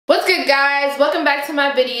guys, welcome back to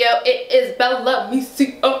my video. It is Bella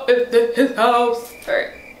Missy up in his house.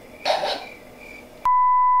 Sorry.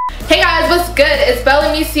 Hey guys, what's good? It's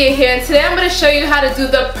Bella Missy here, and today I'm going to show you how to do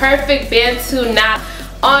the perfect Bantu knot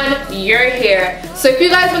on your hair. So if you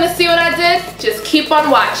guys want to see what I did, just keep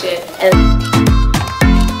on watching.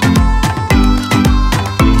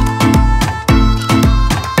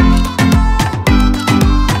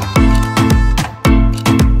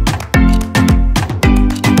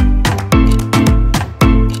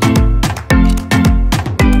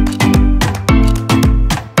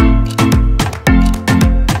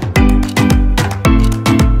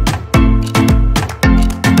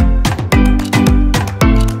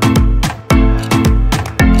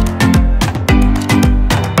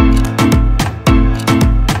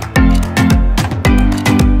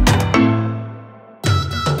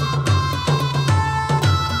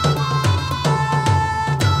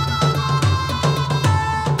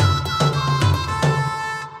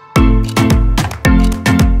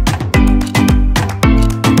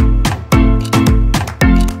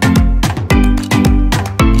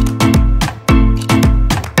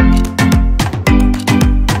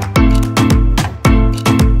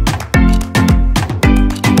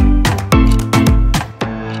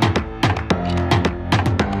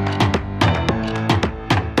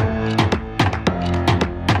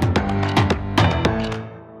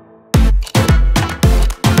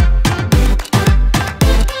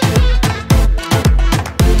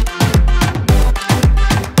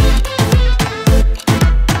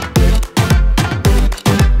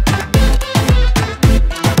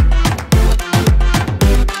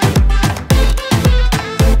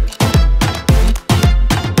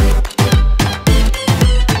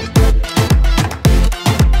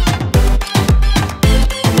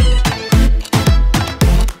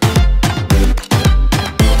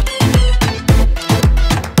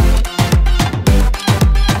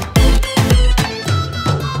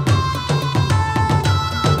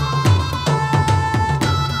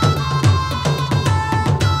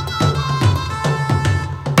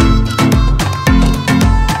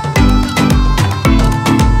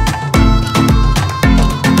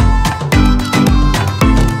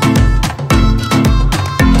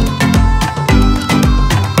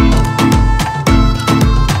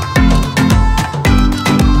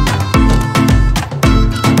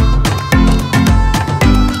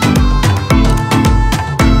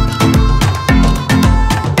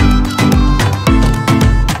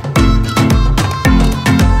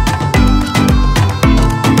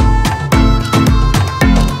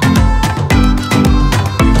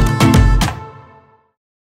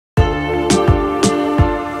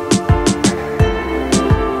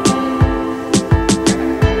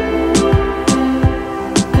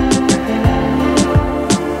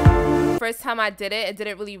 First time I did it, it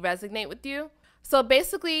didn't really resonate with you. So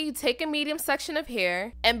basically, you take a medium section of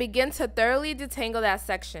hair and begin to thoroughly detangle that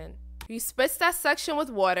section. You spritz that section with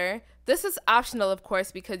water. This is optional, of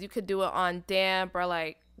course, because you could do it on damp or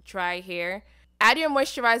like dry hair. Add your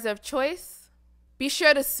moisturizer of choice. Be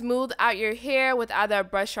sure to smooth out your hair with either a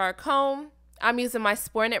brush or a comb. I'm using my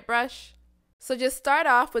Sport Knit brush. So just start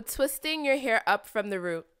off with twisting your hair up from the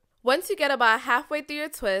root. Once you get about halfway through your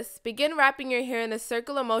twist, begin wrapping your hair in a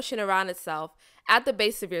circular motion around itself at the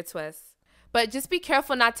base of your twist. But just be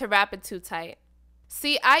careful not to wrap it too tight.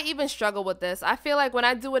 See, I even struggle with this. I feel like when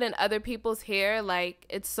I do it in other people's hair, like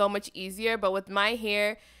it's so much easier, but with my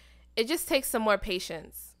hair, it just takes some more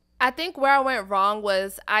patience. I think where I went wrong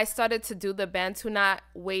was I started to do the Bantu knot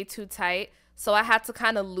way too tight, so I had to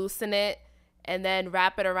kind of loosen it and then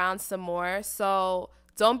wrap it around some more. So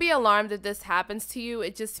don't be alarmed if this happens to you.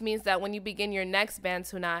 It just means that when you begin your next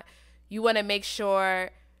Bantu knot, you want to make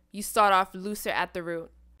sure you start off looser at the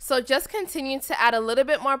root. So just continue to add a little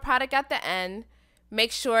bit more product at the end.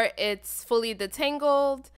 Make sure it's fully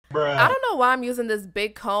detangled. Bruh. I don't know why I'm using this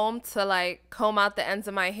big comb to like comb out the ends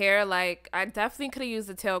of my hair. Like I definitely could have used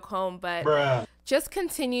a tail comb, but bruh, just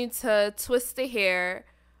continue to twist the hair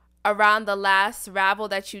around the last ravel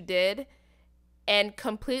that you did and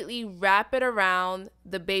completely wrap it around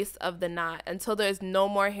the base of the knot until there's no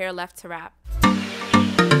more hair left to wrap.